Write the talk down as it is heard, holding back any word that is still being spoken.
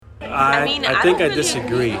I think I don't really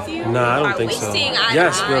disagree. agree with you. No, I don't Are think we so. seeing eye to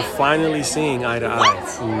Yes, eye? we're finally seeing eye to eye.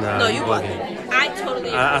 What? Nah, No, you you bugging. wouldn't. I totally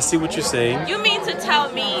agree. I see what you're saying. You mean to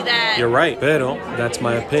tell me that... You're right, pero that's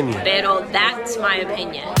my opinion. Pero that's my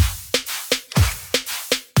opinion.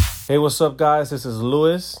 Hey, what's up, guys? This is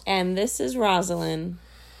Louis. And this is Rosalind.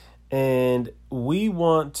 And we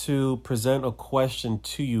want to present a question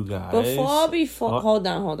to you guys. Hold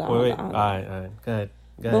on. Wait. All right. Go ahead.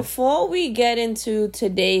 Before we get into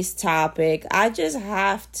today's topic, I just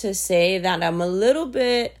have to say that I'm a little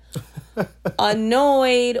bit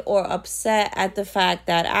annoyed or upset at the fact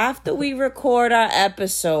that after we record our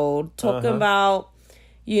episode talking about,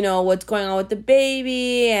 what's going on with the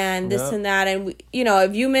baby and this and that, and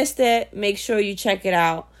if you missed it, make sure you check it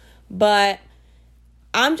out. But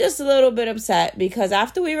I'm just a little bit upset because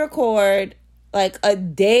after we record, like a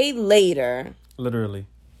day later, literally,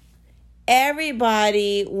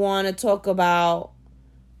 everybody want to talk about,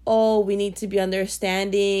 we need to be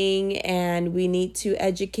understanding and we need to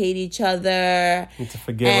educate each other. We need to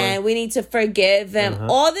forgive and we need to forgive them.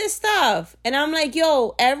 All this stuff. And I'm like,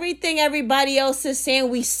 everything everybody else is saying,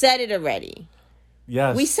 we said it already.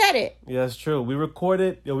 Yes. We said it. Yeah, it's true. We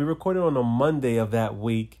recorded on a Monday of that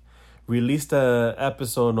week. Released the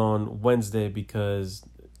episode on Wednesday because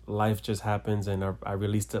life just happens and I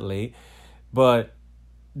released it late. But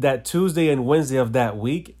that Tuesday and Wednesday of that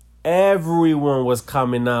week, everyone was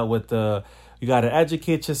coming out with you got to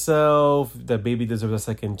educate yourself. The baby deserves a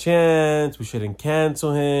second chance. We shouldn't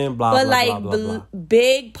cancel him. Blah, but blah, blah, blah, blah.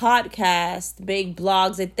 Big podcasts, big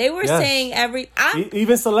blogs, that they were saying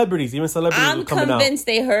even celebrities were coming out. I'm convinced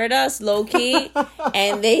they heard us low key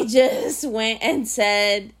and they just went and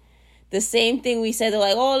said the same thing we said. They're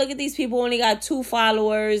like, look at these people only got 2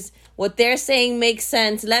 followers. What they're saying makes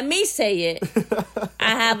sense. Let me say it. I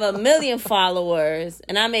have 1 million followers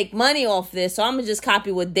and I make money off this. So I'm going to just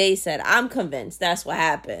copy what they said. I'm convinced that's what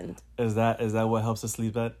happened. Is that what helps us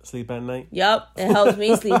sleep at night? Yep. It helps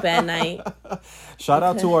me sleep at night. Shout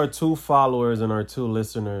out to our 2 followers and our 2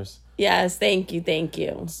 listeners. Yes, thank you.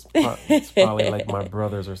 It's probably like my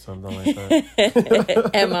brothers or something like that.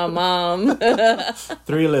 And my mom.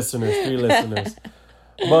 3 listeners.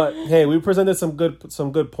 But hey, we presented some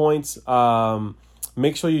good points.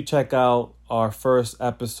 Make sure you check out our first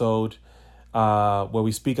episode where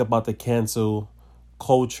we speak about the cancel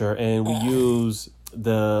culture and we use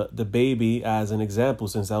the baby as an example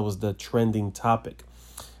since that was the trending topic.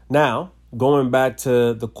 Now, going back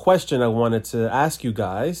to the question I wanted to ask you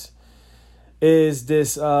guys. Is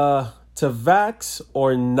this to vax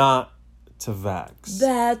or not to vax?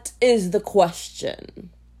 That is the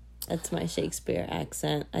question. That's my Shakespeare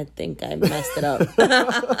accent. I think I messed it up.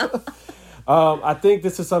 I think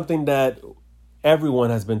this is something that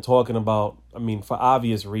everyone has been talking about. I mean, for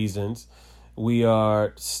obvious reasons. We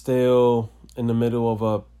are still in the middle of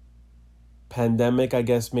a pandemic. I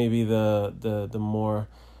guess maybe the more...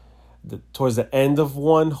 towards the end of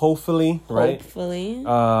one, hopefully, right? Hopefully.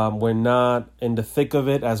 We're not in the thick of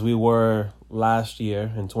it as we were last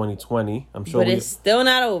year in 2020. I'm sure, but it's still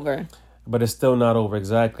not over. But it's still not over,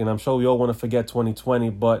 exactly. And I'm sure we all want to forget 2020.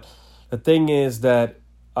 But the thing is that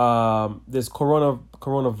this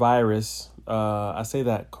coronavirus, I say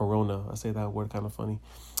that word kind of funny,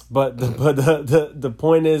 but the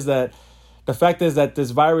point is that the fact is that this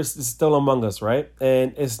virus is still among us, right?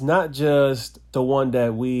 And it's not just the one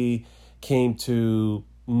that we came to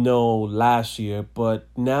know last year, but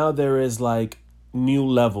now there is like new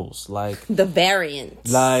levels, like the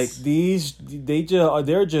variants. Like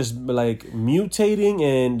they're just like mutating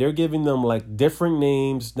and they're giving them like different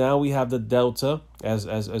names. Now we have the Delta,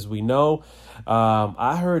 as we know.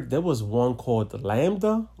 I heard there was one called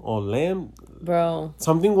Lambda or Bro,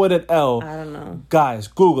 something with an L. I don't know. Guys,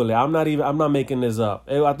 Google it. I'm not making this up.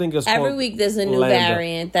 I think it's every called week there's a new Lambda.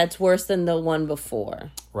 variant that's worse than the one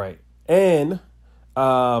before. Right. And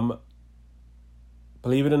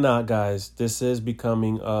believe it or not, guys, this is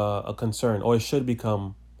becoming a concern, or it should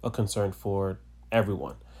become a concern for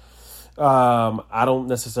everyone. I don't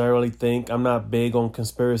necessarily think, I'm not big on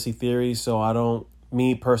conspiracy theories, so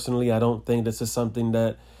me personally, I don't think this is something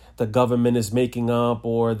that the government is making up,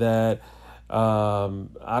 or that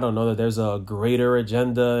I don't know, that there's a greater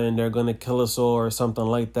agenda and they're going to kill us all or something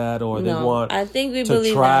like that, or they want I think we to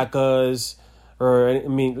believe track that. us. Or, I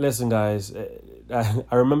mean, listen, guys, I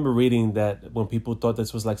remember reading that when people thought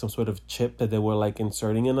this was like some sort of chip that they were like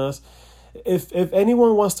inserting in us. If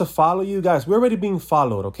anyone wants to follow you guys, we're already being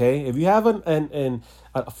followed, okay? If you have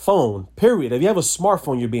a phone, period. If you have a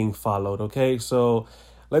smartphone, you're being followed, okay? So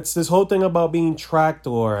let's this whole thing about being tracked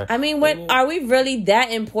or I mean, are we really that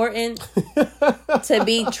important to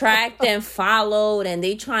be tracked and followed and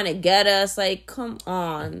they trying to get us? Like, come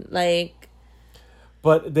on. Like,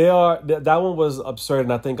 but that one was absurd,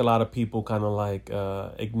 and I think a lot of people kind of like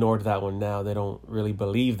ignored that one now. They don't really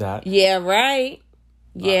believe that. Yeah, right.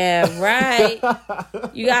 Yeah, right.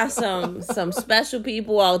 You got some special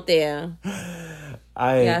people out there.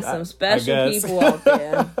 You got some special people out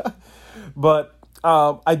there. But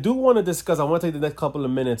I do want to discuss, I want to take the next couple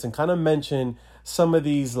of minutes and kind of mention some of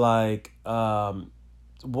these, like, what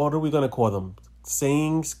are we going to call them?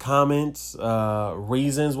 Sayings, comments,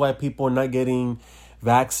 reasons why people are not getting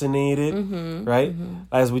vaccinated, right?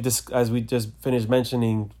 As we just finished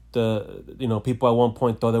mentioning, people at one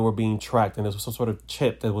point thought they were being tracked, and there was some sort of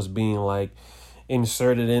chip that was being like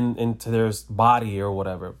inserted into their body or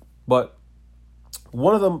whatever. But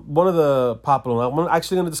one of the popular ones, I'm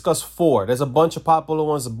actually going to discuss 4. There's a bunch of popular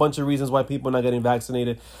ones, a bunch of reasons why people are not getting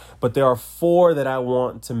vaccinated, but there are 4 that I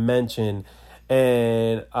want to mention.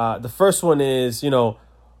 And the first one is,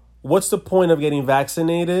 what's the point of getting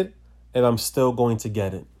vaccinated if I'm still going to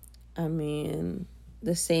get it? I mean,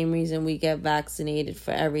 the same reason we get vaccinated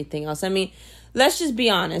for everything else. I mean, let's just be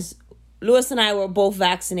honest. Louis and I were both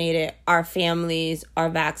vaccinated. Our families are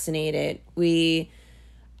vaccinated. We've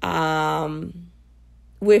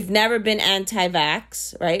never been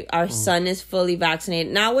anti-vax, right? Our son is fully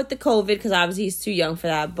vaccinated. Not with the COVID, because obviously he's too young for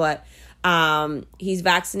that, but he's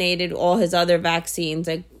vaccinated, all his other vaccines.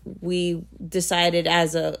 Like, we decided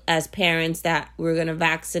as parents that we're going to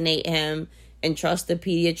vaccinate him and trust the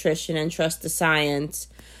pediatrician and trust the science.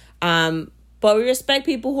 But we respect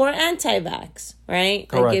people who are anti-vax, right?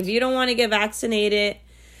 Correct. Like, if you don't want to get vaccinated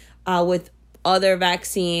with other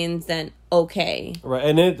vaccines, then okay. Right,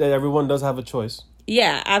 and everyone does have a choice.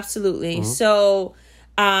 Yeah, absolutely. So,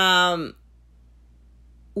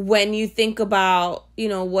 when you think about,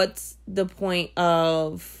 what's the point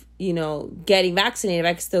of, getting vaccinated,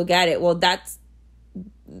 I can still get it. Well,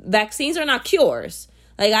 vaccines are not cures.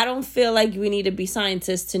 Like, I don't feel like we need to be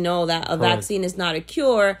scientists to know that a vaccine is not a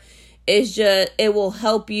cure. It's just, it will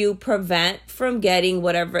help you prevent from getting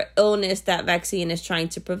whatever illness that vaccine is trying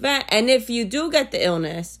to prevent. And if you do get the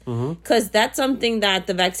illness, because that's something that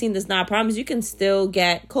the vaccine does not promise, you can still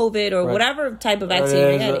get COVID or whatever type of vaccine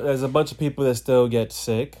you're getting. There's a bunch of people that still get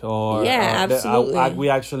sick. Absolutely. We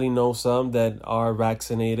actually know some that are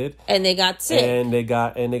vaccinated. And they got sick. And they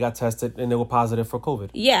got tested and they were positive for COVID.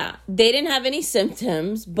 Yeah. They didn't have any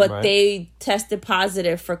symptoms, but they tested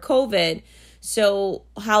positive for COVID. So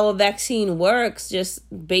how a vaccine works,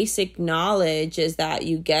 just basic knowledge, is that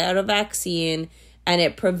you get a vaccine and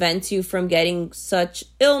it prevents you from getting such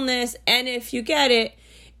illness. And if you get it,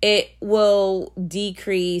 it will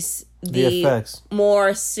decrease the effects,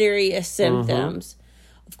 more serious symptoms.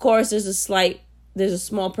 Of course, there's a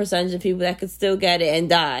small percentage of people that could still get it and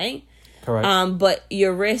die. Correct. But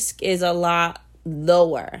your risk is a lot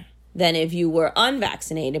lower than if you were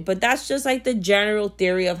unvaccinated. But that's just like the general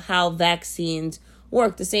theory of how vaccines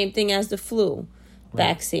work. The same thing as the flu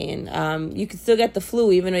vaccine. You can still get the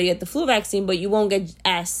flu even though you get the flu vaccine, but you won't get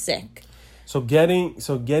as sick. So getting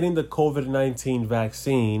the COVID-19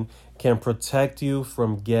 vaccine can protect you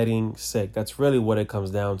from getting sick. That's really what it comes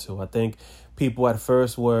down to. I think people at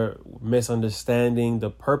first were misunderstanding the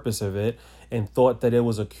purpose of it and thought that it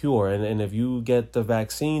was a cure. And if you get the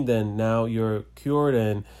vaccine, then now you're cured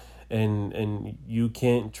and you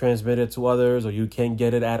can't transmit it to others, or you can't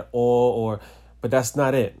get it at all, but that's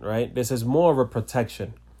not it, right? This is more of a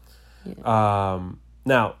protection. Yeah.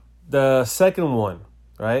 Now, the second one,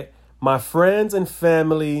 right? My friends and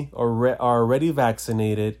family are already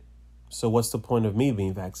vaccinated, so what's the point of me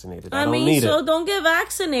being vaccinated? I don't need it. Don't get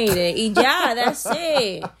vaccinated. Yeah, that's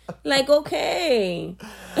it. Like, okay.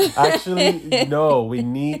 Actually, no,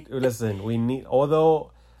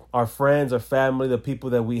 although our friends or family, the people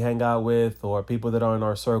that we hang out with or people that are in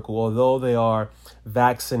our circle, although they are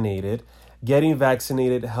vaccinated, getting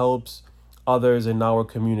vaccinated helps others in our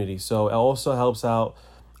community. So it also helps out,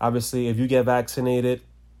 obviously, if you get vaccinated,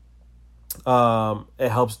 it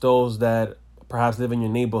helps those that perhaps live in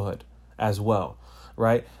your neighborhood as well,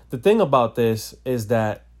 right? The thing about this is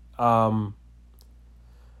that I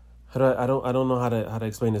don't know how to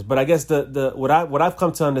explain this, but I guess what I've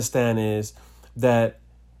come to understand is that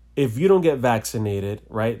if you don't get vaccinated,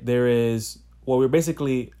 right, there is what we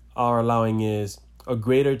basically are allowing is a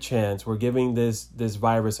greater chance. We're giving this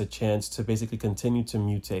virus a chance to basically continue to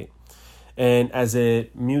mutate. And as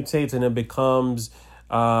it mutates and it becomes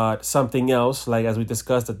something else, like as we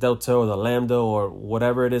discussed, the Delta or the Lambda or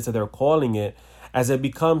whatever it is that they're calling it, as it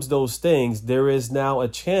becomes those things, there is now a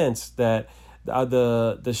chance that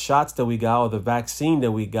the shots that we got or the vaccine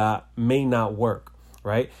that we got may not work,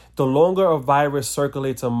 right? The longer a virus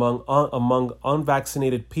circulates among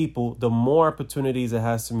unvaccinated people, the more opportunities it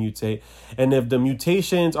has to mutate. And if the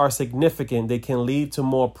mutations are significant, they can lead to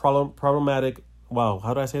more problematic. Wow,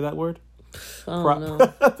 how do I say that word? No.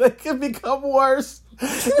 They can become worse.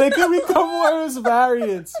 They can become worse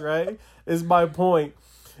variants, right? Is my point.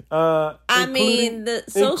 I mean, the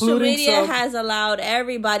social media has allowed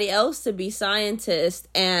everybody else to be scientists,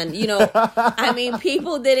 and I mean,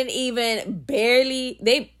 people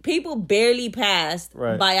barely passed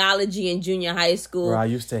biology in junior high school. Bro, I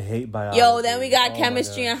used to hate biology. Yo, then we got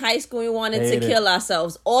chemistry in high school. We wanted to kill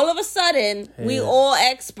ourselves. All of a sudden, we all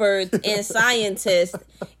experts and scientists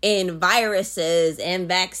in viruses and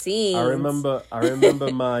vaccines. I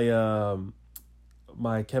remember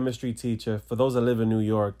my chemistry teacher, for those that live in New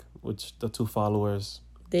York, which the two followers...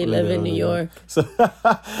 They live in New York. So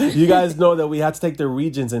you guys know that we had to take the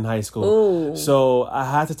Regents in high school. Ooh. So I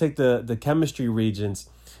had to take the chemistry Regents.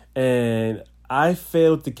 And I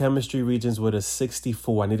failed the chemistry Regents with a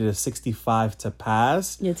 64. I needed a 65 to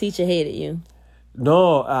pass. Your teacher hated you.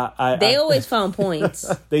 No, they always found points.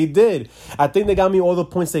 They did. I think they got me all the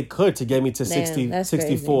points they could to get me to 64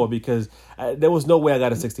 crazy. Because there was no way I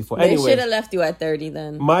got a 64. They anyway, should have left you at 30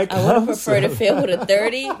 then. I would have counselor- preferred to fail with a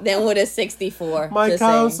 30 than with a 64. My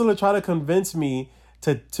counselor tried to convince me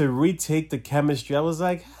to retake the chemistry. I was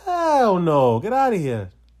like, hell no, get out of here.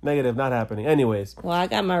 Negative, not happening. Anyways. Well, I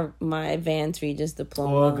got my advanced Regents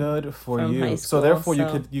diploma. Well, good for you. High school, so therefore,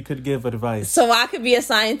 you could give advice. So I could be a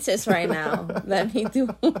scientist right now. Let me do.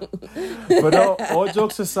 But all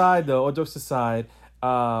jokes aside, what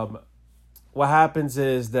happens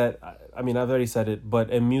is that, I mean, I've already said it, but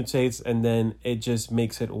it mutates and then it just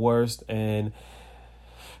makes it worse. And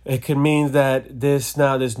it can mean that this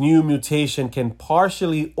new mutation can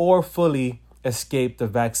partially or fully escape the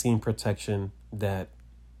vaccine protection that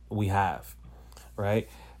we have, right?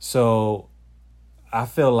 So I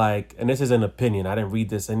feel like, and this is an opinion, I didn't read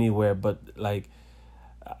this anywhere, but like,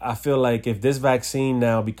 I feel like if this vaccine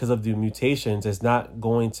now, because of the mutations, is not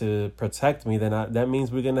going to protect me, then that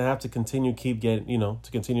means we're going to have to continue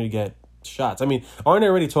to get shots. I mean, aren't they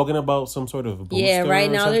already talking about some sort of booster? Yeah,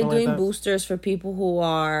 right now they're doing like boosters for people who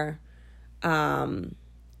are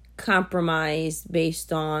compromised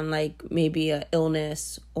based on like maybe an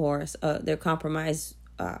illness, or they're compromised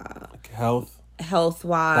health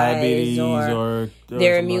wise, diabetes, or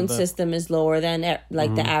their immune system is lower than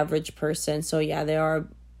like the average person. So yeah, there are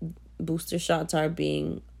booster shots are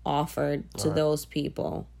being offered to those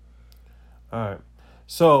people. All right.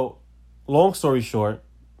 So long story short,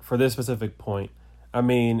 for this specific point, I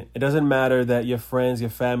mean, it doesn't matter that your friends,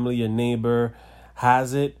 your family, your neighbor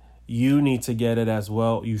has it. You need to get it as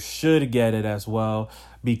well. You should get it as well,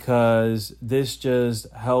 because this just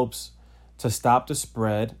helps to stop the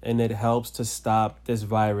spread, and it helps to stop this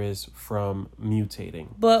virus from mutating.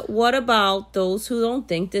 But what about those who don't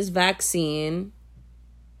think this vaccine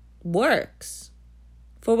works?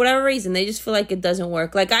 For whatever reason, they just feel like it doesn't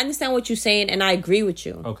work. Like, I understand what you're saying, and I agree with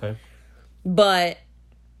you. Okay. But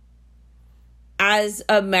as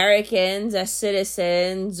Americans, as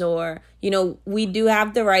citizens, or, we do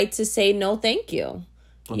have the right to say no, thank you.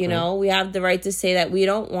 Okay. We have the right to say that we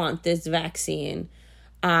don't want this vaccine.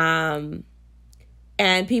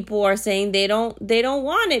 And people are saying they don't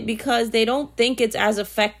want it because they don't think it's as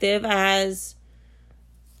effective as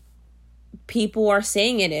people are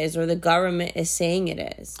saying it is, or the government is saying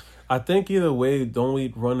it is. I think either way, don't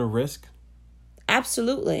we run a risk?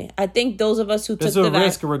 Absolutely. I think those of us who took the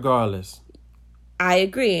risk regardless. I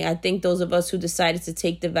agree. I think those of us who decided to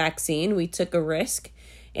take the vaccine, we took a risk,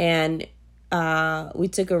 and we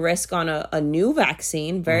took a risk on a new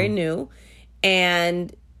vaccine, very new,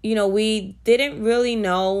 and we didn't really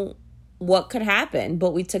know what could happen,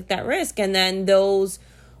 but we took that risk. And then those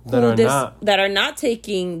that are not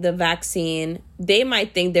taking the vaccine, they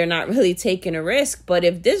might think they're not really taking a risk. But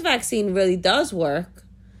if this vaccine really does work,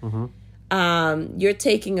 you're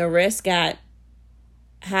taking a risk at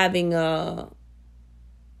having a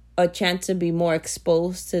chance to be more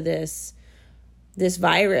exposed to this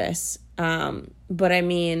virus. But I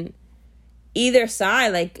mean, either side,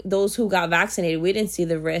 like those who got vaccinated, we didn't see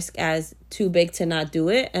the risk as too big to not do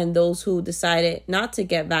it. And those who decided not to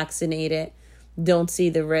get vaccinated don't see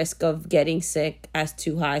the risk of getting sick as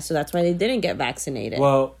too high. So that's why they didn't get vaccinated.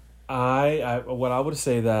 Well, I would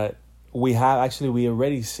say that we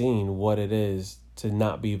already seen what it is to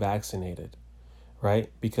not be vaccinated,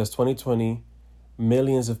 right? Because 2020,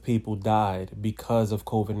 millions of people died because of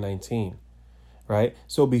COVID-19, right?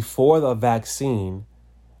 So before the vaccine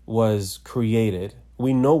was created,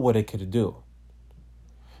 we know what it could do,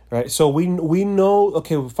 right? So we know,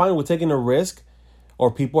 okay, fine, we're taking a risk,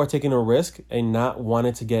 or people are taking a risk and not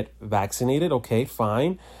wanting to get vaccinated. Okay,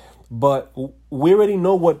 fine. But we already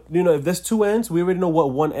know what, if there's two ends, we already know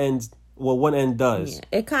what one end does.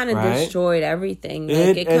 Yeah, it kind of right? destroyed everything.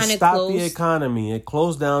 It kind of stopped the economy. It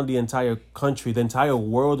closed down the entire country. The entire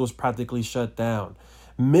world was practically shut down.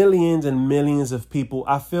 Millions and millions of people.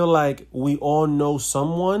 I feel like we all know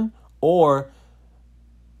someone or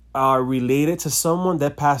are related to someone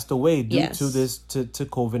that passed away due to this to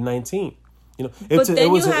COVID-19. But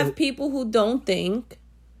then you have people who don't think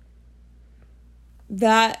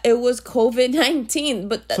that it was COVID-19,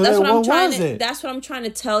 but that's what I'm trying to. That's what I'm trying to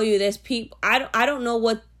tell you. There's people. I don't know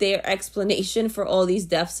what their explanation for all these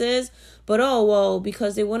deaths is, but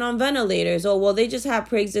because they went on ventilators. They just have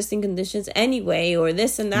pre-existing conditions anyway, or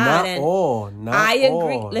this and that. I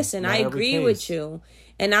agree. Listen, I agree with you,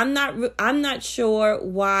 and I'm not sure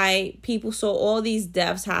why people saw all these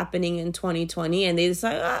deaths happening in 2020, and they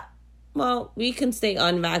decide, we can stay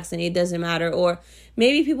unvaccinated. It doesn't matter, or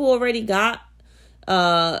maybe people already got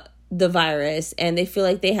the virus and they feel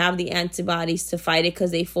like they have the antibodies to fight it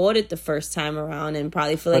because they fought it the first time around and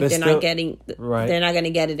probably feel like they're not going to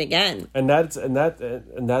get it again. And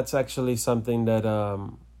that's actually something that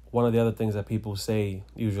one of the other things that people say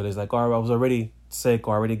usually is like, I was already sick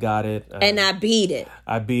or I already got it and I beat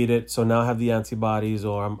it, so now I have the antibodies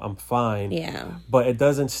or I'm fine. Yeah, but it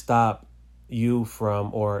doesn't stop you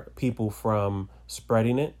from or people from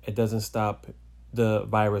spreading it. It doesn't stop the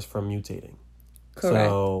virus from mutating.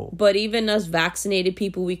 Correct. But even us vaccinated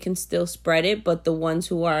people, we can still spread it. But the ones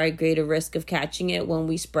who are at greater risk of catching it when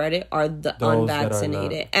we spread it are the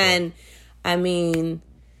unvaccinated. And I mean,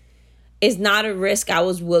 it's not a risk I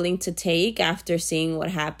was willing to take after seeing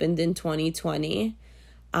what happened in 2020.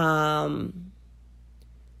 But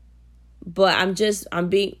I'm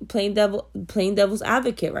being plain devil's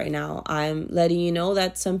advocate right now. I'm letting you know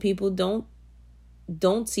that some people don't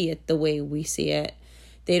see it the way we see it.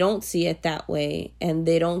 They don't see it that way, and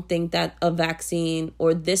they don't think that a vaccine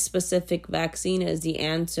or this specific vaccine is the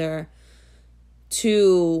answer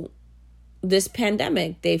to this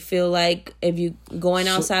pandemic. They feel like if you going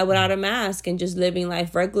outside without a mask and just living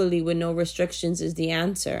life regularly with no restrictions is the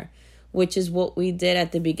answer, which is what we did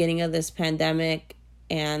at the beginning of this pandemic,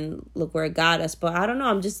 and look where it got us. But I don't know.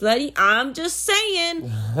 I'm just saying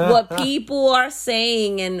what people are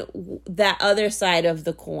saying and that other side of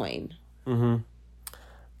the coin. Mm-hmm.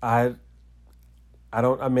 I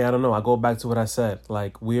don't know. I go back to what I said.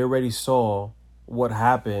 Like, we already saw what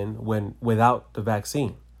happened without the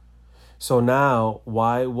vaccine. So now,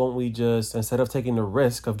 why won't we just, instead of taking the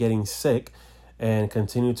risk of getting sick and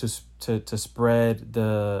continue to spread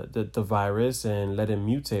the virus and let it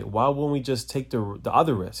mutate, why won't we just take the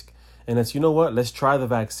other risk? And it's, let's try the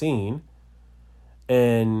vaccine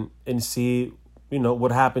and see,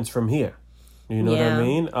 what happens from here. You know what I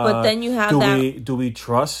mean? But then you have do we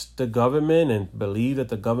trust the government and believe that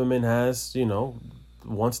the government has,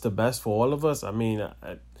 wants the best for all of us? I mean,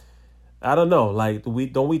 I don't know. Like,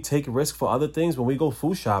 don't we take risk for other things when we go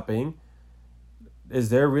food shopping? Is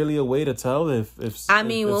there really a way to tell if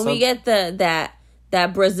when we get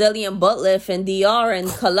that Brazilian butt lift in DR and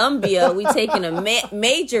Colombia, we taking a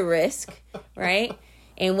major risk, right?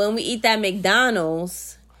 And when we eat that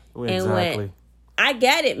McDonald's, exactly. I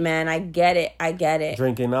get it, man. I get it.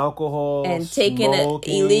 Drinking alcohol and taking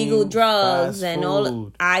illegal drugs and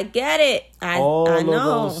all. I get it. I know. Of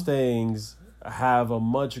those things have a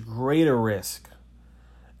much greater risk,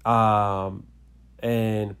 and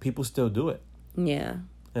people still do it. Yeah.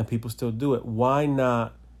 And people still do it. Why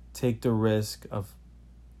not take the risk of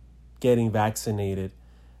getting vaccinated?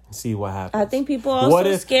 See what happens. I think people are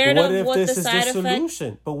also scared of what the side effects.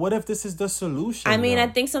 But what if this is the solution? I mean, I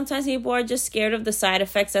think sometimes people are just scared of the side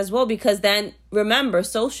effects as well, because then remember,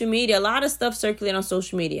 social media, a lot of stuff circulating on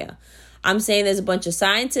social media. I'm saying there's a bunch of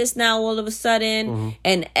scientists now all of a sudden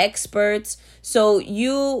and experts. So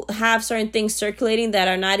you have certain things circulating that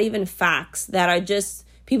are not even facts, that are just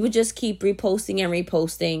people just keep reposting and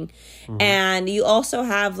reposting. And you also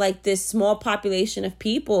have like this small population of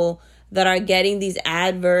people that are getting these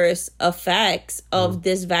adverse effects of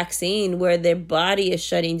this vaccine where their body is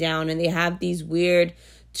shutting down and they have these weird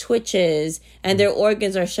twitches and their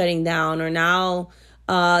organs are shutting down, or now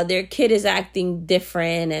their kid is acting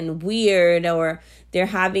different and weird, or they're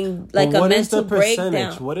having like a mental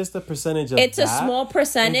breakdown. What is the percentage of It's a small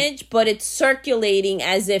percentage, but it's circulating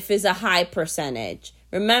as if it's a high percentage.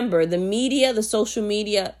 Remember, the media, the social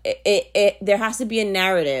media, it there has to be a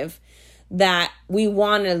narrative that we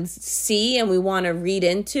want to see and we want to read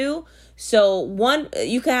into. So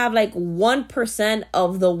you can have like 1%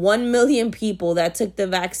 of the 1 million people that took the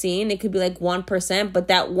vaccine. It could be like 1%, but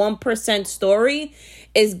that 1% story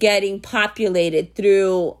is getting populated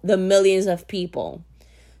through the millions of people.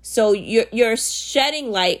 So you're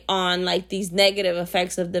shedding light on like these negative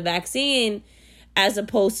effects of the vaccine as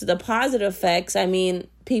opposed to the positive effects. I mean,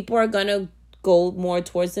 people are going to go more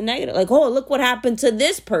towards the negative. Like, oh, look what happened to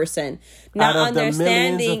this person. Not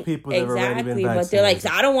understanding the millions of people that exactly, but they're like,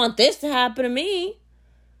 I don't want this to happen to me.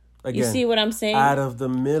 Again, you see what I'm saying? Out of the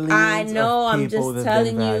millions I know, of I'm people just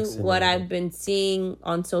telling you what I've been seeing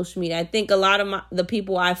on social media. I think a lot of the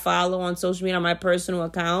people I follow on social media on my personal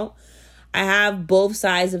account, I have both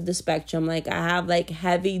sides of the spectrum. Like, I have like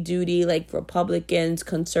heavy duty like Republicans,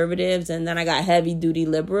 conservatives, and then I got heavy duty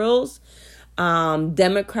liberals,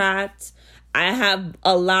 Democrats. I have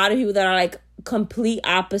a lot of people that are like complete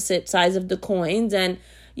opposite sides of the coins. And,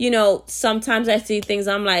 you know, sometimes I see things,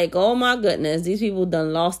 I'm like, oh my goodness, these people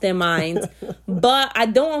done lost their minds. But I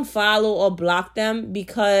don't unfollow or block them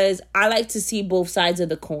because I like to see both sides of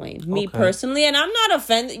the coin, me personally. And I'm not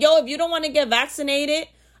offended. Yo, if you don't want to get vaccinated,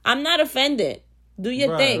 I'm not offended. Do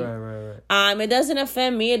your thing. Right. It doesn't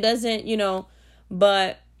offend me. It doesn't, you know,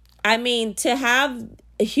 but I mean, to have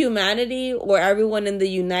humanity or everyone in the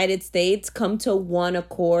United States come to one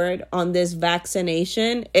accord on this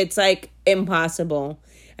vaccination, it's like impossible.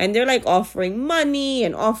 And they're like offering money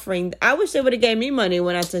and offering. I wish they would have gave me money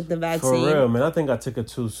when I took the vaccine. For real, man. I think I took it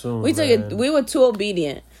too soon. We took it. We were too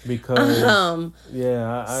obedient. Because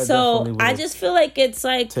yeah, I so I just feel like it's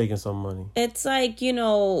like taking some money. It's like, you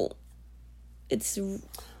know, it's.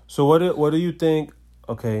 So what do you think?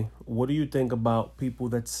 Okay, what do you think about people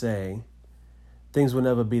that say things will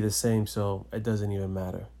never be the same, so it doesn't even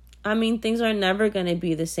matter? I mean, things are never gonna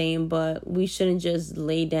be the same, but we shouldn't just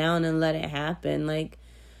lay down and let it happen. Like,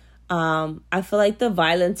 I feel like the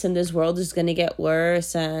violence in this world is gonna get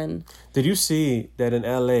worse. And did you see that in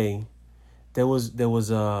LA? There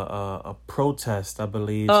was a protest, I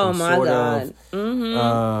believe. Oh my God!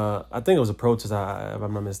 I think it was a protest, if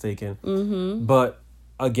I'm not mistaken. Mm-hmm. But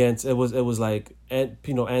against it was like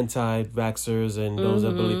anti-vaxxers and those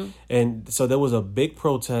that believe, and so there was a big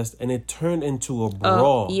protest, and it turned into a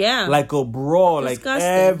brawl. Like a brawl. Disgusting. Like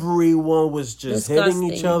everyone was just hitting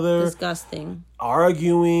each other,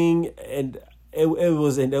 arguing, and it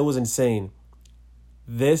was insane.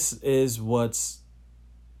 This is what's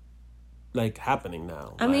like happening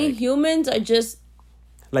now. I mean, humans are just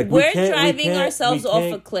like we're driving ourselves off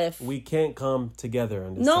a cliff. We can't come together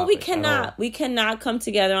on this topic. No, we cannot. We cannot come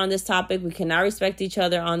together on this topic. We cannot respect each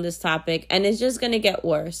other on this topic, and it's just going to get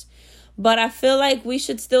worse. But I feel like we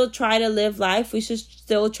should still try to live life. We should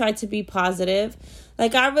still try to be positive.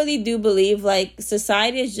 Like, I really do believe like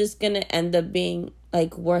society is just going to end up being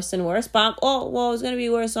like worse and worse. But it's going to be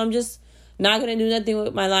worse, so I'm just not going to do nothing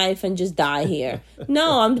with my life and just die here.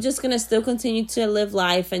 No, I'm just going to still continue to live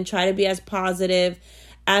life and try to be as positive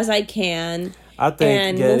as I can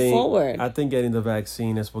move forward. I think getting the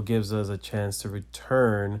vaccine is what gives us a chance to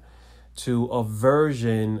return to a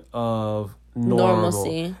version of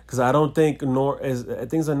normalcy. Because I don't think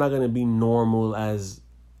things are not going to be normal as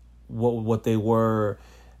what they were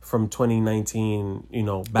from 2019,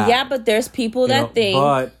 back. Yeah, but there's people that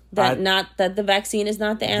think that the vaccine is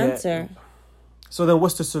not the answer. Yeah. So then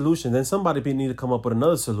what's the solution? Then somebody need to come up with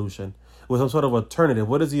another solution, with some sort of alternative.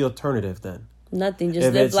 What is the alternative then? Nothing.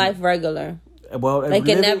 Just live life regular. Well, like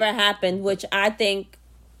it never happened, which I think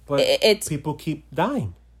it's... People keep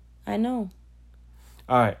dying. I know.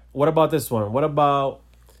 All right. What about this one? What about...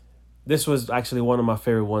 This was actually one of my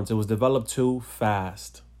favorite ones. It was developed too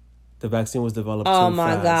fast. The vaccine was developed too fast. Oh,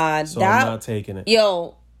 my God. So I'm not taking it.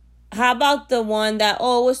 Yo, how about the one that, it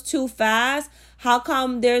was too fast? How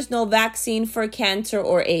come there's no vaccine for cancer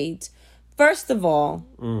or AIDS? First of all,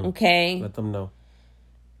 okay? Let them know.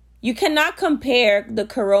 You cannot compare the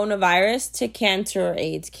coronavirus to cancer or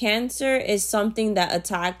AIDS. Cancer is something that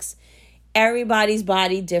attacks everybody's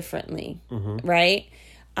body differently, right?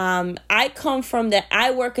 I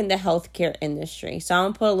work in the healthcare industry, so I'm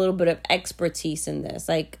going to put a little bit of expertise in this.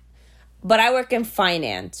 But I work in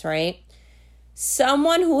finance, right?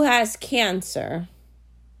 Someone who has cancer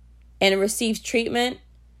and receives treatment,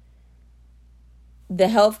 the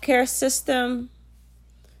healthcare system,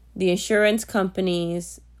 the insurance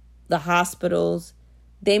companies, the hospitals,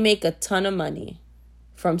 they make a ton of money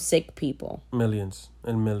from sick people. Millions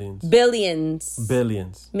and millions.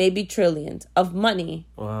 Billions. Maybe trillions of money.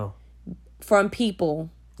 Wow. From people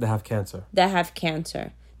that have cancer.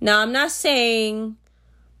 Now, I'm not saying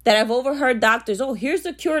that I've overheard doctors, oh, here's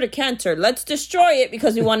the cure to cancer. Let's destroy it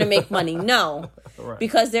because we want to make money. No, Right.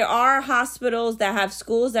 because there are hospitals that have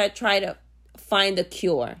schools that try to find a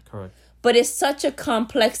cure. Correct. But it's such a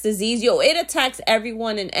complex disease. It attacks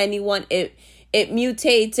everyone and anyone. It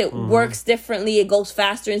mutates. It works differently. It goes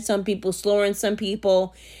faster in some people, slower in some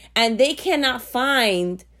people. And they cannot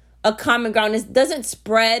find a common ground. It doesn't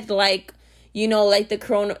spread like, like the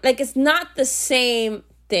corona. Like, it's not the same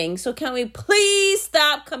thing. So can we please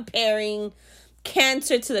stop comparing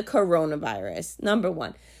cancer to the coronavirus? Number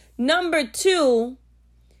one. Number two,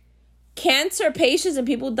 cancer patients and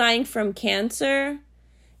people dying from cancer,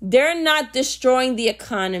 they're not destroying the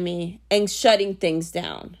economy and shutting things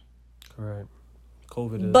down. Correct.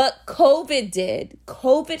 COVID is. But COVID did.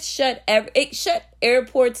 COVID shut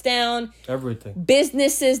airports down. Everything.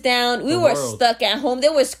 Businesses down. We were stuck at home.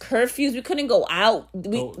 There was curfews. We couldn't go out.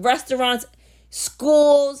 Restaurants,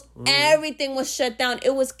 schools, everything was shut down.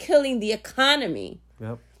 It was killing the economy.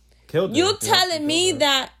 Yep. Killed it. You telling me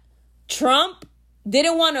that Trump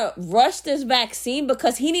didn't want to rush this vaccine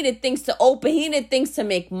because he needed things to open. He needed things to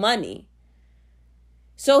make money.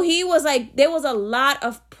 So he was like, there was a lot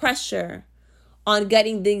of pressure on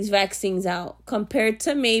getting these vaccines out compared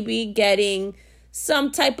to maybe getting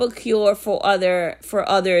some type of cure for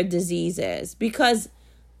other diseases, because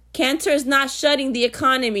cancer is not shutting the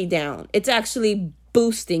economy down. It's actually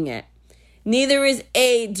boosting it. Neither is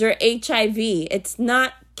AIDS or HIV. It's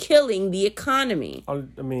not killing the economy. I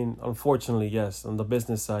mean, unfortunately, yes. On the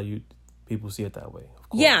business side, people see it that way. Of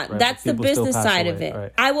course, yeah, right? that's the business side of it.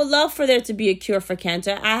 Right. I would love for there to be a cure for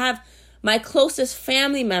cancer. My closest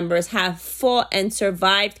family members have fought and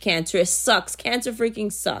survived cancer. It sucks. Cancer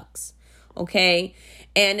freaking sucks. Okay?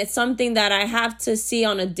 And it's something that I have to see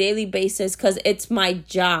on a daily basis because it's my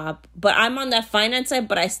job. But I'm on that finance side,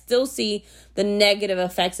 but I still see the negative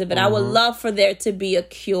effects of it. I would love for there to be a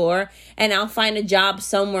cure and I'll find a job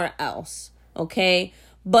somewhere else. Okay?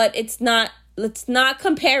 But let's not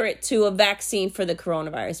compare it to a vaccine for the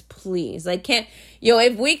coronavirus, please.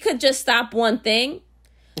 If we could just stop one thing.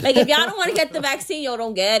 Like, if y'all don't want to get the vaccine,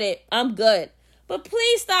 don't get it. I'm good. But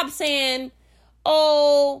please stop saying,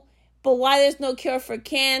 oh, but why there's no cure for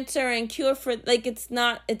cancer and cure for,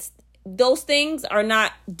 those things are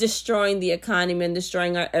not destroying the economy and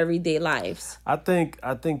destroying our everyday lives. I think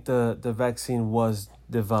the vaccine was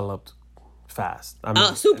developed fast. I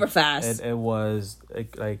mean, super fast. It was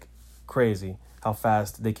like crazy how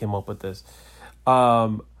fast they came up with this.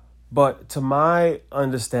 But to my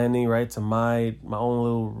understanding, right, to my own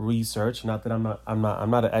little research, not that I'm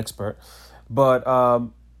not an expert, but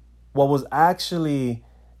what was actually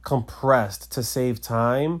compressed to save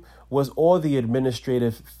time was all the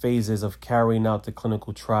administrative phases of carrying out the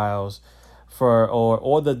clinical trials or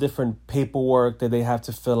all the different paperwork that they have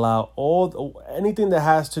to fill out, anything that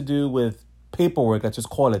has to do with paperwork, let's just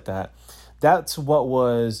call it that. That's what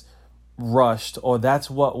was rushed, or that's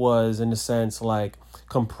what was, in a sense, like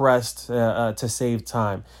compressed to save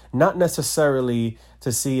time. Not necessarily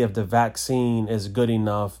to see if the vaccine is good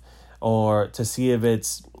enough or to see if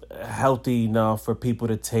it's healthy enough for people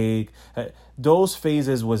to take. Those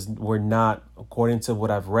phases were not, according to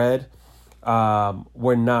what I've read,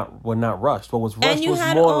 were not rushed. What was rushed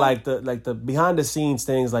was more like the behind the scenes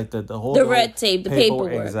things, like the red tape, the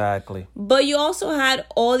paperwork. Exactly. But you also had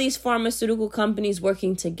all these pharmaceutical companies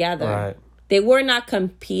working together. Right. They were not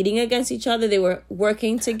competing against each other. They were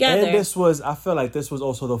working together. And I feel like this was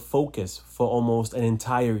also the focus for almost an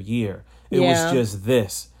entire year. It was just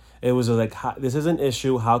this. It was like, this is an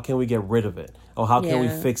issue. How can we get rid of it? Or how can we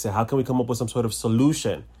fix it? How can we come up with some sort of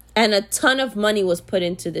solution? And a ton of money was put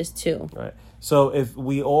into this too. Right. So if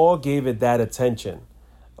we all gave it that attention,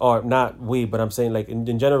 or not we, but I'm saying, like,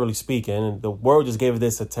 in generally speaking, the world just gave it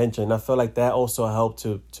this attention. I feel like that also helped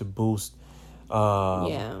to boost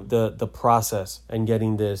the process and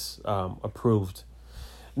getting this approved.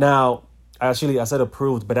 Now, I said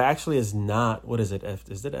approved, but it actually is not. What is it?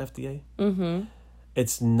 Is it FDA? Mm-hmm.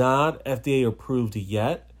 It's not FDA approved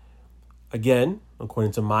yet. Again,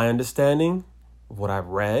 according to my understanding of what I've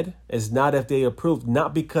read, it's not FDA approved.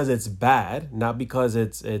 Not because it's bad, not because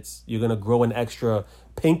it's you're gonna grow an extra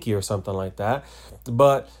pinky or something like that,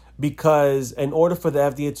 but because in order for the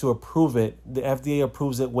FDA to approve it, the FDA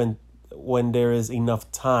approves it when there is enough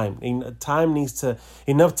time. Enough time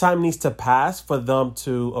needs to pass for them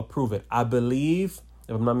to approve it. I believe,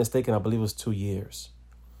 if I'm not mistaken, it was 2 years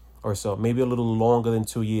or so, maybe a little longer than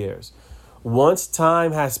 2 years. Once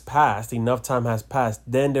enough time has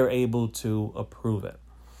passed, then they're able to approve it.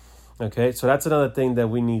 Okay, so that's another thing that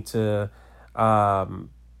we need to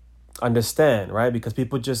understand, right? Because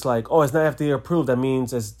people just like, oh, it's not FDA approved. That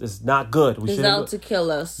means it's not good. It's out to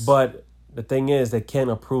kill us. But the thing is, they can't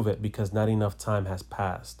approve it because not enough time has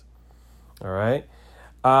passed. All right.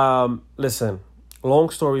 Listen, long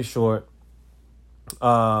story short,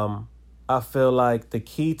 I feel like the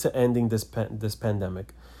key to ending this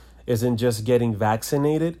pandemic isn't just getting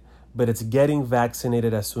vaccinated, but it's getting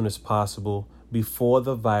vaccinated as soon as possible before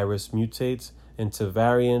the virus mutates into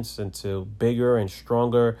variants, into bigger and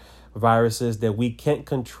stronger viruses that we can't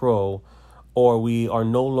control or we are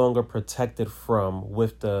no longer protected from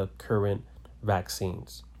with the current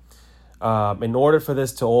vaccines. In order for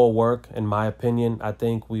this to all work, in my opinion, I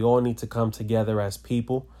think we all need to come together as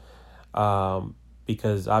people,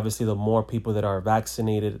 because obviously the more people that are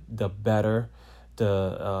vaccinated, the better.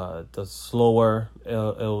 The slower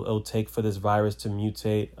it'll take for this virus to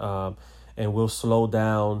mutate, and we'll slow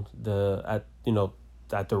down at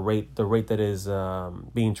the rate that is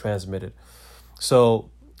being transmitted.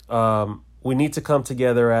 So we need to come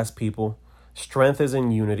together as people. Strength is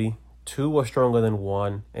in unity. 2 are stronger than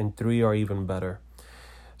 1, and 3 are even better.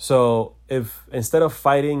 So if instead of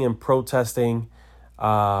fighting and protesting,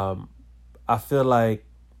 I feel like,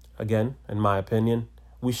 again, in my opinion,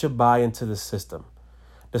 we should buy into the system.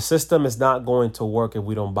 The system is not going to work if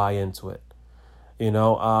we don't buy into it.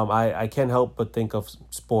 I can't help but think of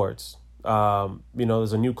sports.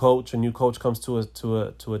 There's a new coach. A new coach comes to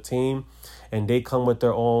a team, and they come with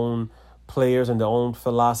their own players and their own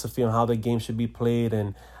philosophy on how the game should be played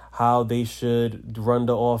and how they should run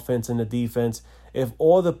the offense and the defense. If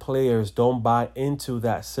all the players don't buy into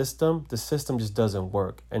that system, the system just doesn't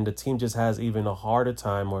work. And the team just has even a harder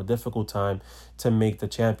time or a difficult time to make the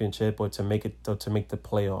championship or to make the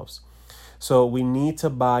playoffs. So we need to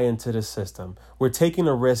buy into the system. We're taking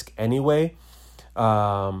a risk anyway.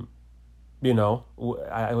 As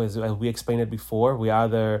we explained it before, we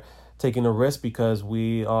either taking a risk because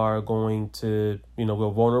we are going to, we're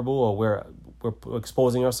vulnerable or we're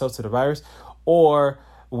exposing ourselves to the virus, or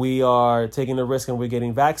we are taking a risk and we're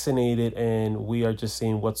getting vaccinated and we are just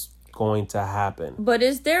seeing what's going to happen. But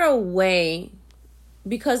is there a way,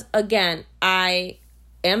 because again, I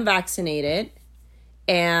am vaccinated,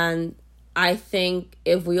 and I think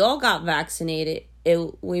if we all got vaccinated, it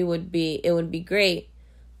would be great.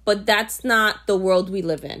 But that's not the world we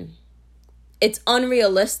live in. It's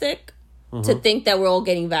unrealistic to think that we're all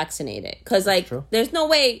getting vaccinated. Because, there's no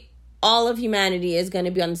way all of humanity is going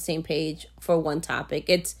to be on the same page for one topic.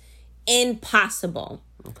 It's impossible.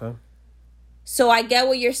 Okay. So I get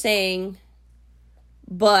what you're saying,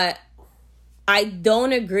 but I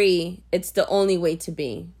don't agree it's the only way to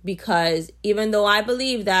be. Because even though I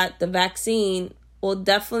believe that the vaccine will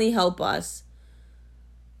definitely help us,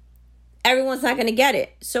 everyone's not going to get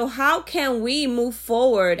it. So how can we move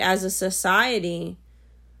forward as a society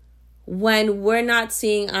when we're not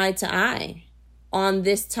seeing eye to eye on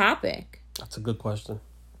this topic? That's a good question.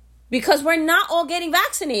 Because we're not all getting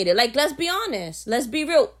vaccinated. Let's be honest. Let's be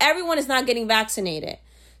real. Everyone is not getting vaccinated.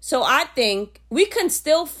 So I think we can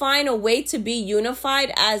still find a way to be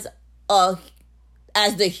unified as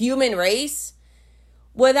the human race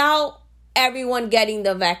without everyone getting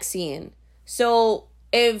the vaccine. So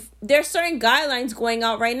if there's certain guidelines going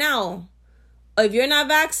out right now, if you're not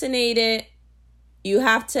vaccinated, you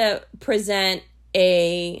have to present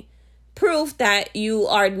a proof that you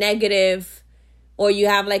are negative, or you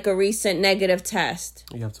have a recent negative test.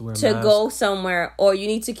 You have to wear a to mask. Go somewhere, or you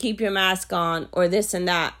need to keep your mask on, or this and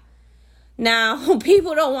that. Now,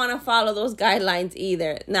 people don't want to follow those guidelines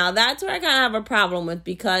either. Now, that's where I kind of have a problem with,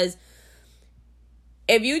 because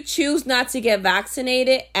if you choose not to get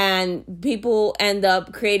vaccinated and people end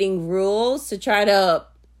up creating rules to try to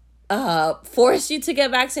force you to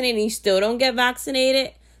get vaccinated and you still don't get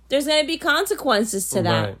vaccinated, there's going to be consequences to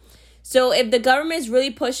that. Right. So if the government is really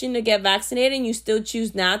pushing to get vaccinated and you still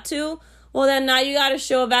choose not to, well, then now you got to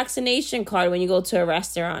show a vaccination card when you go to a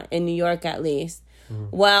restaurant, in New York at least.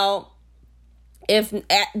 Well, if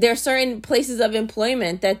there are certain places of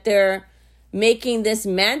employment that they're making this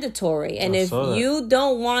mandatory, and if you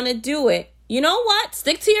don't want to do it, you know what?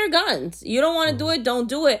 Stick to your guns. You don't want to do it, don't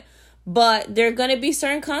do it. But there are going to be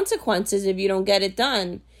certain consequences if you don't get it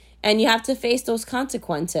done, and you have to face those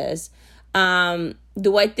consequences.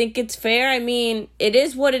 Do I think it's fair? I mean, it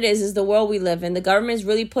is what it is the world we live in. The government is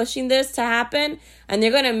really pushing this to happen, and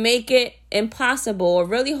they're going to make it impossible or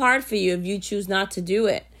really hard for you if you choose not to do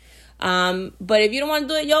it. But if you don't want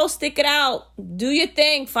to do it, stick it out. Do your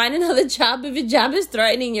thing. Find another job if your job is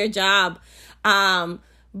threatening your job.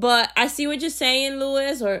 But I see what you're saying,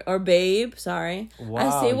 Louis, or Babe. Sorry. Wow,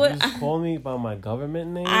 I see what you just call me by my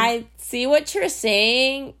government name? I see what you're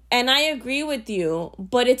saying, and I agree with you,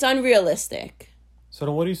 but it's unrealistic. So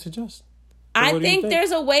then what do you suggest? I think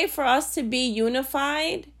there's a way for us to be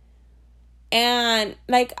unified. And,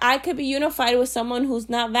 like, I could be unified with someone who's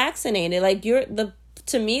not vaccinated. Like,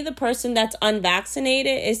 to me, the person that's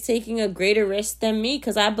unvaccinated is taking a greater risk than me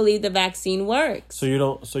because I believe the vaccine works. So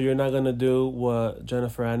you're not going to do what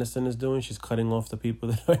Jennifer Aniston is doing? She's cutting off the people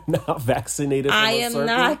that are not vaccinated from I am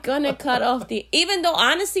not going to cut off even though,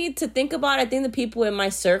 honestly, to think about it, I think the people in my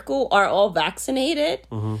circle are all vaccinated.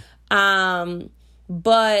 Mm-hmm.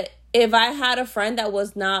 But if I had a friend that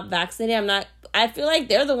was not vaccinated, I feel like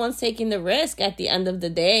they're the ones taking the risk at the end of the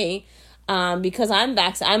day. Because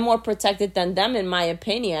I'm more protected than them, in my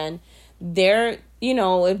opinion. If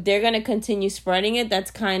they're going to continue spreading it,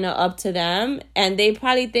 that's kind of up to them. And they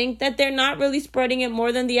probably think that they're not really spreading it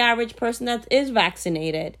more than the average person that is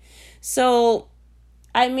vaccinated. So,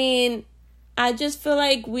 I mean, I just feel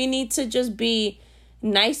like we need to just be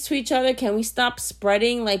nice to each other. Can we stop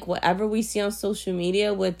spreading, like, whatever we see on social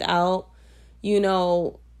media without,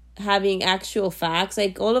 having actual facts?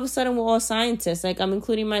 Like, all of a sudden we're all scientists. Like, I'm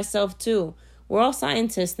including myself too. We're all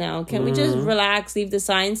scientists now. Can we just relax, leave the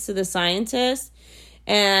science to the scientists?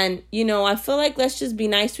 And I feel like let's just be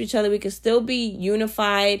nice to each other. We can still be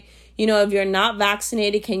unified. If you're not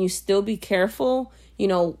vaccinated, can you still be careful?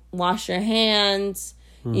 Wash your hands.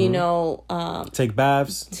 Take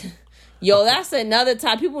baths. Yo, that's another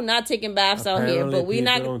time. People not taking baths out here, but we're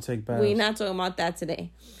not talking about that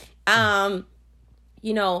today.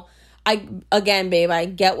 Babe, I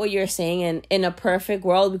get what you're saying. And in a perfect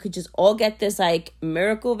world, we could just all get this, like,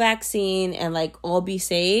 miracle vaccine and, like, all be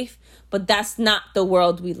safe. But that's not the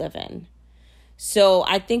world we live in. So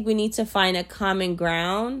I think we need to find a common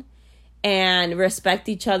ground and respect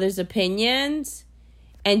each other's opinions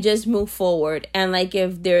and just move forward. And, like,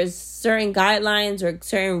 if there's certain guidelines or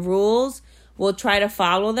certain rules, we'll try to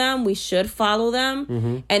follow them. We should follow them.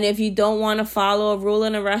 Mm-hmm. And if you don't want to follow a rule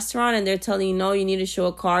in a restaurant and they're telling you, no, you need to show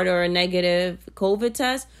a card or a negative COVID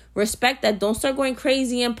test, respect that. Don't start going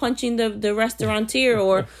crazy and punching the restaurateur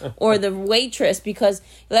or the waitress, because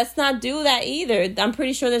let's not do that either. I'm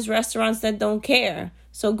pretty sure there's restaurants that don't care.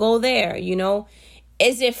 So go there,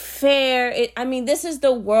 Is it fair? This is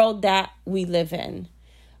the world that we live in.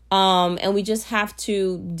 And we just have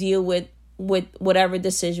to deal with whatever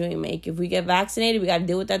decision we make. If we get vaccinated, we got to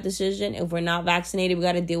deal with that decision. If we're not vaccinated, we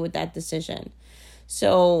got to deal with that decision.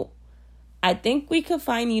 So I think we could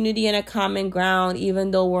find unity and a common ground, even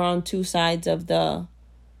though we're on two sides of the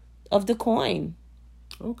coin.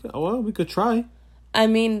 Okay, well, we could try. I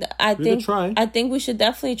think we should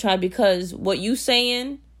definitely try, because what you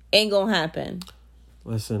saying ain't gonna happen.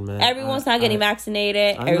 Listen, man. Everyone's not getting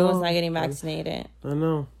vaccinated. Everyone's not getting vaccinated. I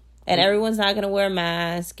know. And everyone's not gonna wear a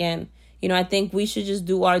mask. And I think we should just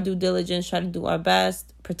do our due diligence, try to do our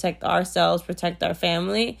best, protect ourselves, protect our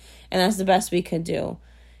family. And that's the best we could do.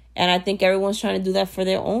 And I think everyone's trying to do that for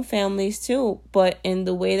their own families too, but in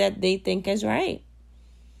the way that they think is right.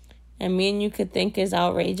 And me and you could think is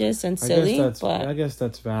outrageous and silly. I guess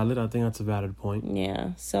that's valid. I think that's a valid point.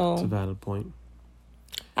 Yeah, so it's a valid point.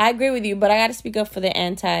 I agree with you, but I got to speak up for the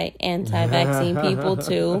anti-vaccine people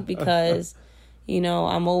too, because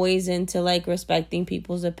I'm always into, like, respecting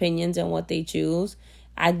people's opinions and what they choose.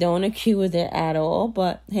 I don't agree with it at all,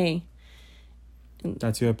 but hey.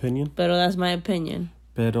 That's your opinion? Pero that's my opinion.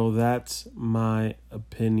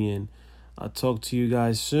 I'll talk to you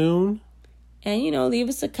guys soon. And, leave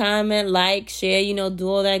us a comment, like, share, do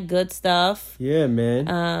all that good stuff. Yeah,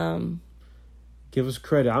 man. Give us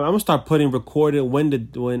credit. I'm going to start putting recorded when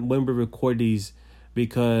we record these,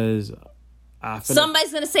 because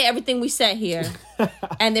somebody's going to say everything we said here.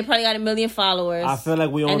 And they probably got 1 million followers. I feel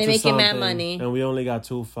like we and they're making mad money. And we only got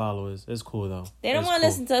 2 followers. It's cool, though. They don't want to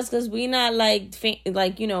listen to us because we not,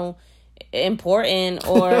 important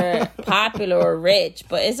or popular or rich.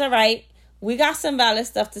 But it's all right. We got some valid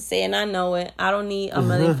stuff to say, and I know it. I don't need 1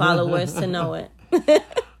 million followers to know it.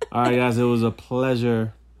 All right, guys. It was a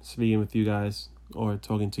pleasure speaking with you guys, or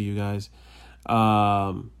talking to you guys.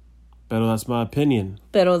 Pero that's my opinion.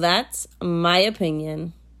 Pero that's my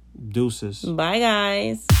opinion. Deuces. Bye,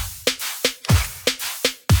 guys.